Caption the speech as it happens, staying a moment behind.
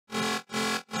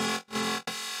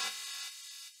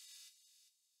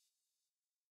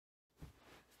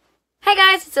Hi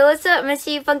guys, it's Alyssa,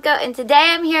 Missy Funko, and today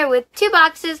I'm here with two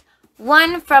boxes.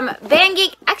 One from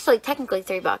Geek, actually technically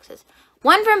three boxes.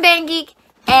 One from Geek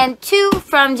and two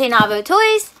from JNAVO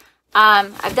Toys.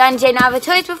 I've done JNAVO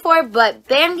Toys before, but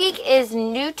Geek is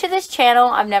new to this channel.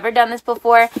 I've never done this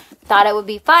before. Thought it would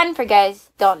be fun for guys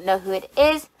who don't know who it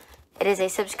is. It is a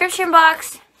subscription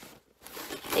box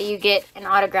that you get an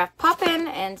autographed pop-in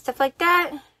and stuff like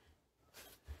that.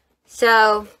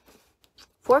 So,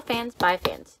 for fans, by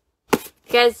fans.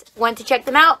 If you guys want to check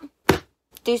them out,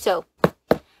 do so.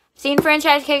 I've seen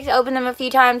franchise cakes, opened them a few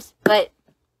times, but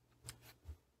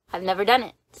I've never done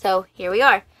it. So, here we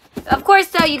are. Of course,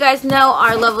 though, you guys know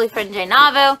our lovely friend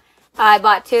JNAVO. I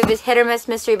bought two of his hit or miss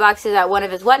mystery boxes at one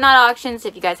of his whatnot auctions.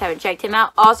 If you guys haven't checked him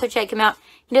out, also check him out.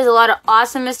 He does a lot of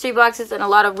awesome mystery boxes and a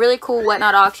lot of really cool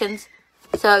whatnot auctions.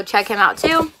 So, check him out,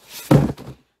 too.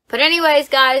 But anyways,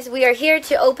 guys, we are here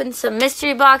to open some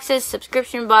mystery boxes,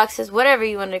 subscription boxes, whatever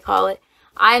you want to call it.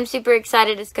 I am super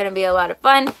excited. It's going to be a lot of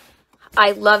fun.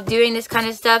 I love doing this kind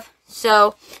of stuff.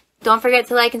 So, don't forget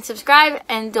to like and subscribe.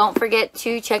 And don't forget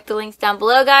to check the links down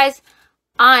below, guys.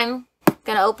 I'm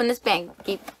going to open this Gonna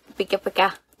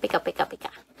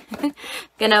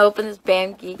open this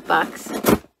Geek box.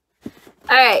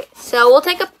 Alright, so we'll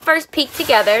take a first peek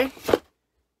together.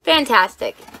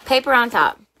 Fantastic. Paper on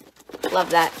top. Love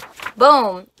that.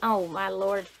 Boom. Oh, my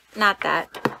lord. Not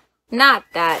that. Not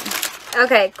that.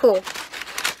 Okay, cool.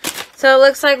 So, it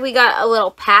looks like we got a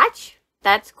little patch.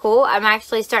 That's cool. I'm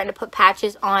actually starting to put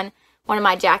patches on one of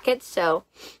my jackets, so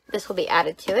this will be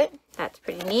added to it. That's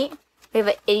pretty neat. We have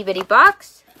an itty bitty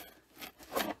box.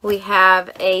 We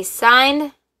have a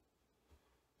signed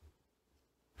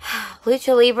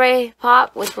Lucha Libre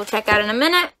pop, which we'll check out in a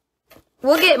minute.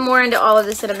 We'll get more into all of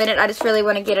this in a minute. I just really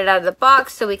want to get it out of the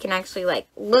box so we can actually, like,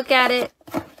 look at it.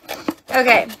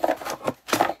 Okay.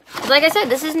 Like I said,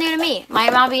 this is new to me.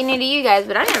 Might not be new to you guys,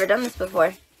 but I've never done this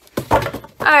before.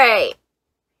 Alright.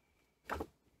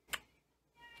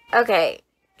 Okay.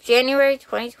 January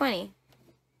 2020.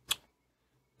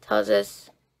 Tells us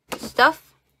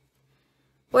stuff.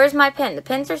 Where's my pen? The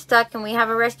pens are stuck and we have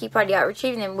a rescue party out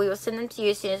retrieving them. We will send them to you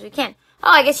as soon as we can.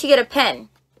 Oh, I guess you get a pen.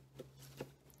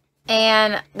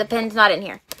 And the pen's not in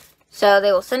here. So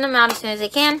they will send them out as soon as they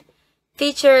can.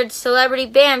 Featured celebrity.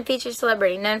 Bam. Featured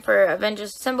celebrity. Known for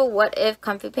Avengers Assemble. What If.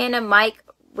 Kung Fu Panda. Mike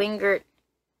Wingert.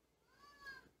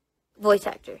 Voice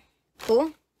actor.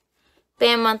 Cool.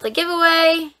 Bam. Monthly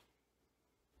giveaway.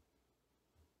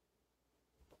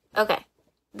 Okay.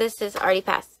 This is already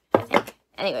passed, I think.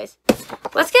 Anyways.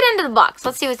 Let's get into the box.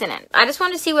 Let's see what's in it. I just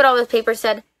wanted to see what all this paper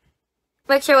said.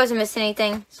 Make sure I wasn't missing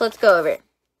anything. So let's go over it.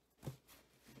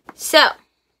 So,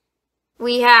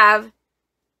 we have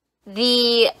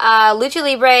the Lucha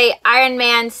Libre Iron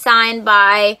Man signed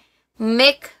by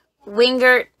Mick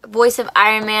Wingert, voice of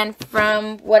Iron Man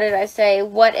from, what did I say,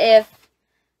 What If,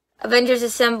 Avengers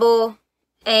Assemble,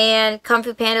 and Kung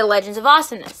Fu Panda Legends of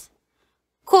Awesomeness.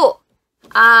 Cool.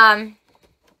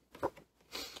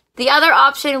 The other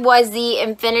option was the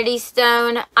Infinity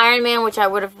Stone Iron Man, which I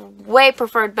would have way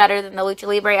preferred better than the Lucha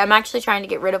Libre. I'm actually trying to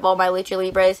get rid of all my Lucha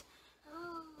Libres.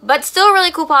 But still a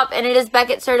really cool pop, and it is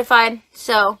Beckett certified,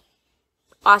 so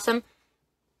awesome.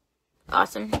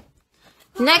 Awesome.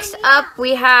 Next up,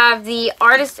 we have the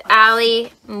Artist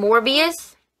Alley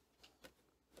Morbius.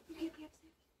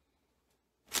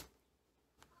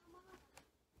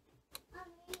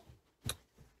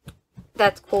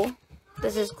 That's cool.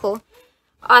 This is cool.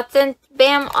 Authentic.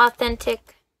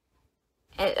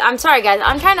 I'm sorry, guys.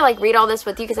 I'm trying to, like, read all this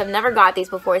with you because I've never got these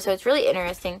before, so it's really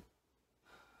interesting.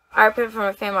 Art print from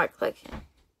a fan art collection.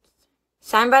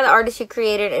 Signed by the artist who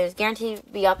created it and is guaranteed to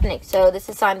be authentic. So this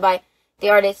is signed by the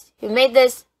artist who made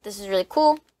this. This is really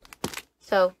cool.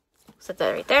 So set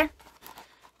that right there.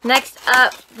 Next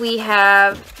up, we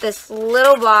have this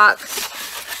little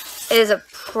box. It is a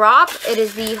prop. It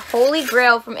is the Holy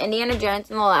Grail from Indiana Jones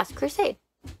and the Last Crusade.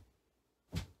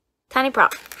 Tiny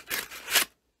prop.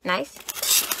 Nice.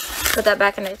 Put that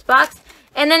back in its box.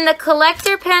 And then the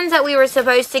collector pens that we were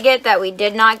supposed to get that we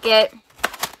did not get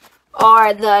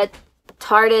are the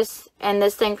TARDIS and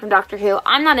this thing from Doctor Who.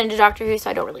 I'm not into Doctor Who, so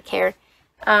I don't really care.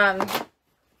 But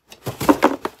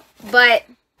that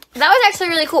was actually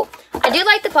really cool. I do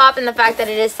like the pop and the fact that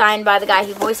it is signed by the guy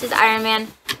who voices Iron Man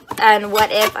and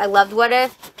What If. I loved What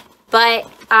If. But,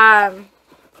 like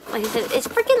I said, it's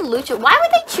freaking Lucha. Why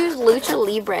would they choose Lucha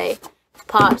Libre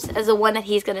pops as the one that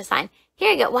he's going to sign?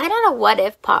 Here you go. Why not a What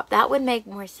If pop? That would make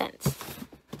more sense.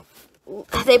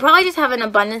 They probably just have an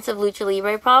abundance of Lucha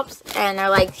Libre pops. And they're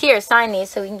like, here, sign these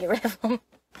so we can get rid of them.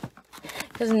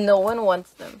 Because no one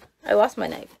wants them. I lost my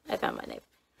knife. I found my knife.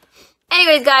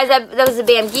 Anyways, guys, that was the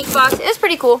Geek box. It was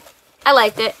pretty cool. I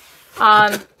liked it.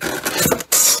 Yeah.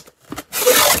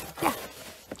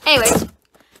 Anyways,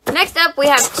 next up we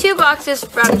have 2 boxes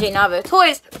from JNAVO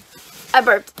Toys. I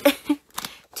burped.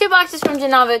 2 boxes from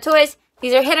JNAVO Toys.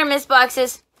 These are hit or miss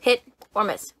boxes. Hit or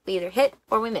miss. We either hit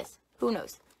or we miss. Who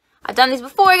knows? I've done these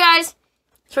before, guys.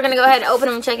 So we're going to go ahead and open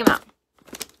them and check them out.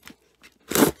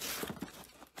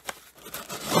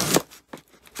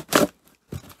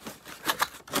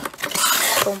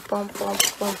 Boom, boom, boom,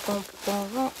 boom, boom,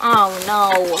 boom. Oh,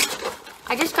 no.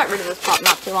 I just got rid of this pop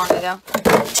not too long ago.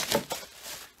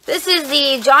 This is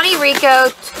the Johnny Rico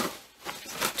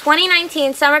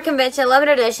 2019 Summer Convention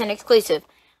Limited Edition exclusive.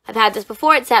 I've had this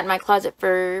before. It sat in my closet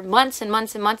for months and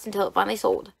months and months until it finally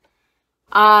sold.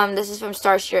 This is from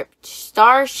Starship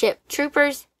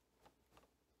Troopers.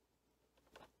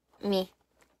 Me.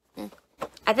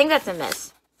 I think that's a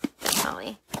miss.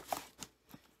 Definitely.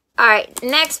 Alright,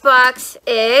 next box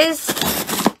is...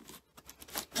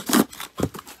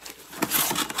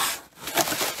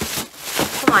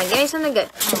 Come on, give me something good.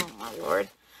 Oh, my lord.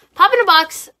 Pop in a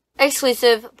Box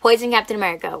exclusive Poison Captain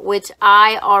America, which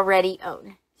I already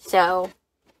own. So,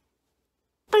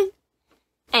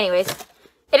 anyways,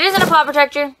 it isn't a pop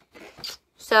protector,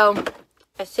 so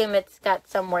I assume it's got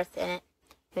some worth in it.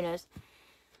 Who knows?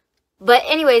 But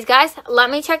anyways, guys, let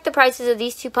me check the prices of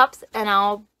these 2 pups, and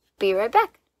I'll be right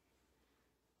back.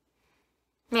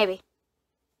 Maybe.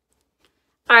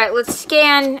 Alright, let's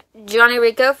scan Johnny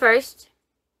Rico first.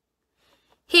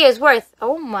 He is worth,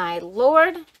 oh my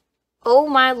lord,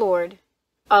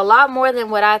 a lot more than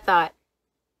what I thought.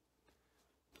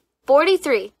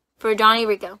 $43 for Johnny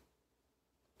Rico.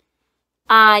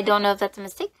 I don't know if that's a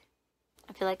mistake.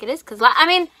 I feel like it is, because, I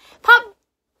mean, pop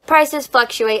prices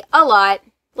fluctuate a lot.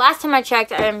 Last time I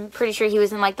checked, I'm pretty sure he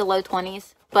was in, like, the low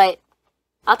 20s. But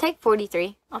I'll take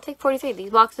 43. I'll take 43.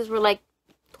 These boxes were, like,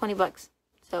 20 bucks.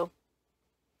 So,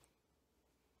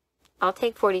 I'll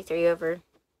take 43 over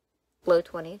low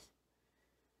 20s.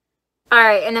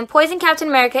 Alright, and then Poison Captain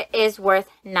America is worth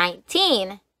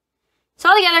 $19. So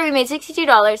altogether, we made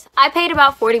 $62. I paid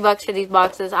about 40 bucks for these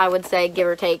boxes, I would say, give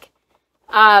or take.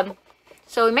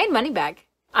 So we made money back.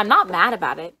 I'm not mad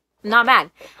about it. I'm not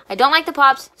mad. I don't like the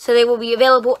pops, so they will be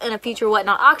available in a future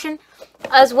Whatnot auction,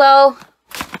 as well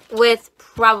with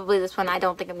probably this one. I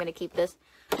don't think I'm going to keep this.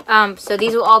 So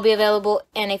these will all be available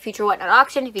in a future Whatnot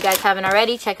auction. If you guys haven't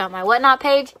already, check out my Whatnot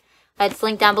page. It's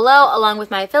linked down below, along with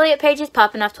my affiliate pages,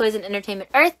 Poppin' Off Toys and Entertainment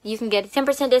Earth. You can get a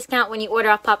 10% discount when you order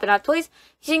off Poppin' Off Toys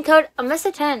using code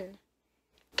AMYSSA10.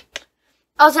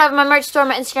 Also have my merch store,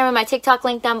 my Instagram, and my TikTok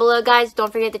link down below, guys.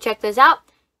 Don't forget to check those out.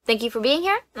 Thank you for being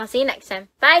here, and I'll see you next time.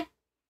 Bye!